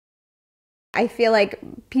I feel like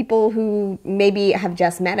people who maybe have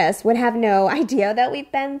just met us would have no idea that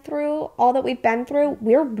we've been through all that we've been through.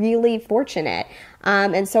 We're really fortunate.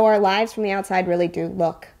 And so our lives from the outside really do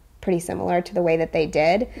look pretty similar to the way that they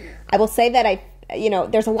did. I will say that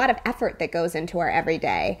there's a lot of effort that goes into our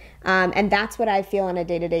everyday. And that's what I feel on a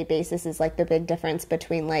day-to-day basis is like the big difference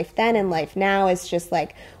between life then and life now is just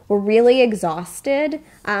like we're really exhausted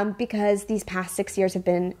because these past 6 years have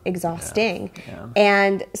been exhausting. Yeah.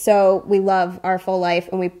 And so we love our full life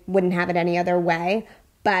and we wouldn't have it any other way.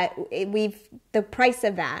 But the price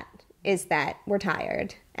of that is that we're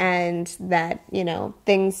tired and that,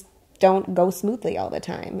 things don't go smoothly all the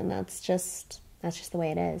time. And that's just the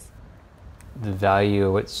way it is. The value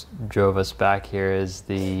of what drove us back here is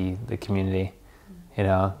the community,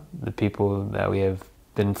 the people that we have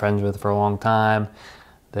been friends with for a long time,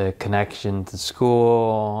 the connection to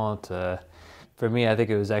school. For me, I think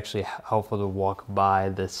it was actually helpful to walk by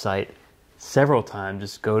the site several times,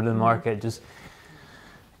 just go to the market, just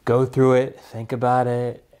go through it, think about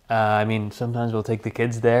it. Sometimes we'll take the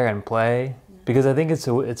kids there and play because I think it's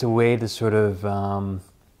a way to sort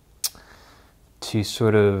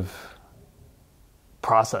of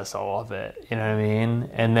process all of it, you know what I mean?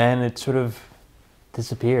 And then it sort of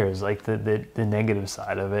disappears, like the negative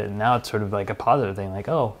side of it. And now it's sort of like a positive thing, like,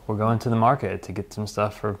 oh, we're going to the market to get some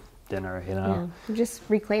stuff for dinner, Yeah, just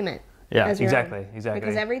reclaim it. Yeah, exactly.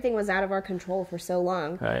 Because everything was out of our control for so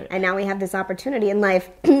long. Right. And now we have this opportunity in life,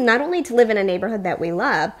 not only to live in a neighborhood that we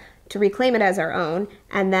love, to reclaim it as our own,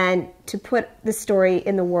 and then to put the story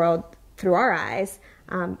in the world through our eyes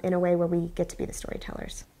in a way where we get to be the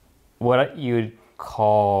storytellers. What you would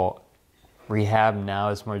call rehab now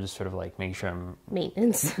is more just sort of like making sure I'm...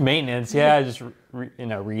 Maintenance, yeah. Just,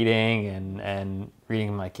 reading and reading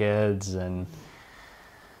with my kids and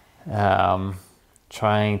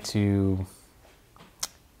trying to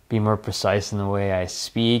be more precise in the way I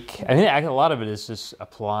speak. I think a lot of it is just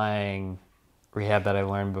applying rehab that I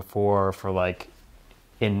learned before for like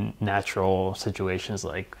in natural situations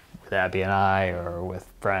like with Abby and I or with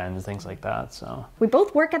friends, things like that. So we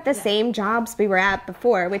both work at the same jobs we were at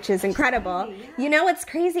before, which is incredible. What's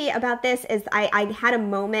crazy about this is I had a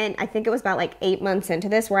moment, I think it was about like 8 months into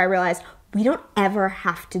this, where I realized we don't ever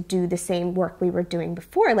have to do the same work we were doing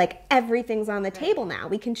before. Like everything's on the table now.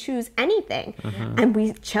 We can choose anything. Mm-hmm. And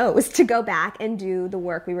we chose to go back and do the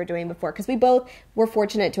work we were doing before because we both were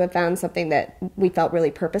fortunate to have found something that we felt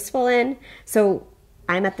really purposeful in. So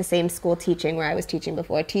I'm at the same school teaching where I was teaching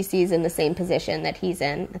before. TC's in the same position that he's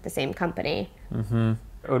in at the same company. Mm-hmm.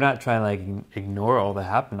 We're not trying to like ignore all that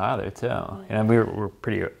happened either, too. We're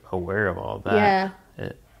pretty aware of all that. Yeah.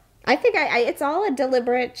 I think it's all a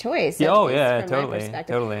deliberate choice. Oh, yeah,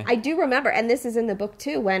 totally. I do remember, and this is in the book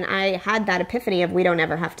too, when I had that epiphany of we don't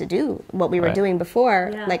ever have to do what we were doing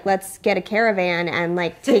before. Yeah. Like, let's get a caravan and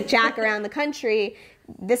like take Jack around the country.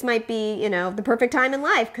 This might be, the perfect time in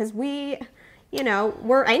life because we're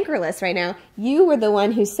anchorless right now. You were the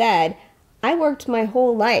one who said, I worked my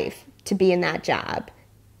whole life to be in that job.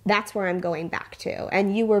 That's where I'm going back to.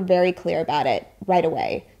 And you were very clear about it right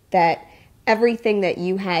away, that everything that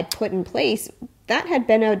you had put in place, that had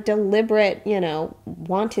been a deliberate,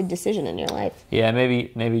 wanted decision in your life. Yeah,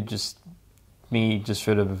 maybe just me just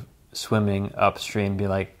sort of swimming upstream, be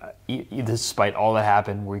like, despite all that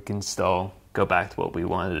happened, we can still go back to what we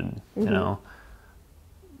wanted,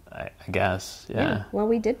 I guess. Yeah. Well,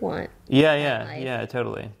 we did want. Yeah,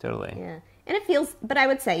 totally. Yeah. And it feels, but I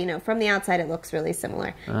would say, from the outside, it looks really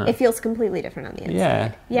similar. It feels completely different on the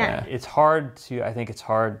inside. Yeah. It's hard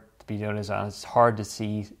to be noticed on. It's hard to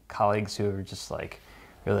see colleagues who are just like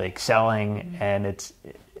really excelling, and it's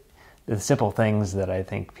the simple things that I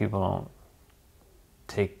think people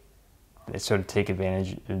take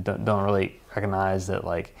advantage, don't really recognize that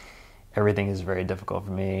like everything is very difficult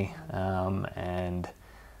for me, and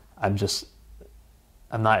I'm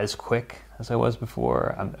not as quick as I was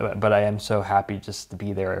before, but I am so happy just to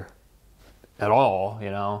be there at all,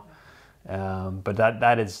 but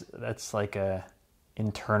that's like a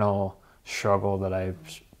internal struggle that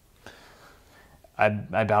I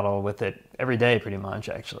battle with it every day pretty much,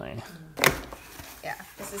 actually. Yeah,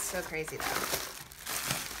 this is so crazy though.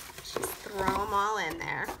 Just throw them all in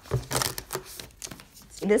there.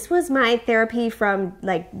 This was my therapy from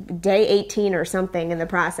like day 18 or something in the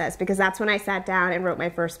process, because that's when I sat down and wrote my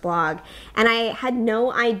first blog. And I had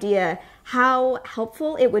no idea how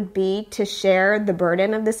helpful it would be to share the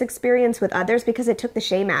burden of this experience with others because it took the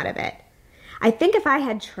shame out of it. I think if I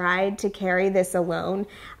had tried to carry this alone,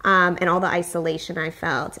 and all the isolation I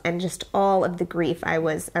felt and just all of the grief I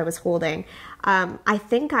was holding, I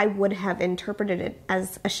think I would have interpreted it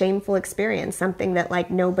as a shameful experience, something that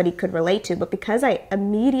like nobody could relate to. But because I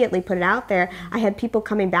immediately put it out there, I had people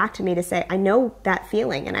coming back to me to say, I know that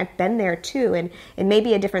feeling and I've been there too. And it may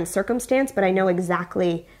be a different circumstance, but I know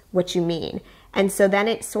exactly what you mean. And so then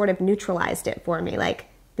it sort of neutralized it for me. Like,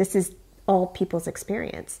 this is all people's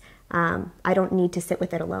experience. I don't need to sit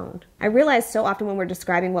with it alone. I realize so often when we're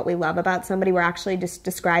describing what we love about somebody, we're actually just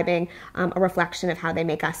describing a reflection of how they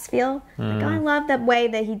make us feel. Like, oh, I love the way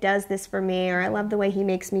that he does this for me, or I love the way he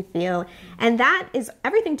makes me feel. And that is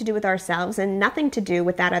everything to do with ourselves and nothing to do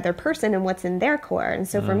with that other person and what's in their core. And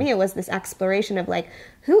so for me, it was this exploration of like,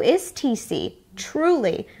 who is TC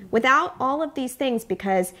truly without all of these things?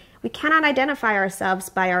 Because we cannot identify ourselves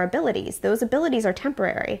by our abilities. Those abilities are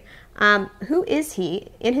temporary. Who is he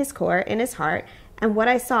in his core, in his heart? And what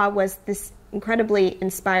I saw was this incredibly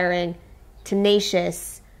inspiring,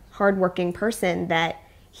 tenacious, hardworking person that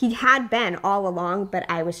he had been all along, but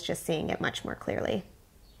I was just seeing it much more clearly.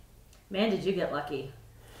 Man, did you get lucky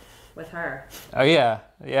with her? Oh yeah,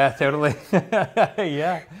 totally.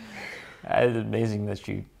 Yeah, it's amazing that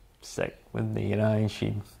she stuck with me. You know,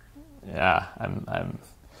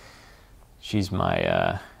 she's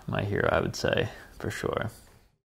my my hero, I would say, for sure.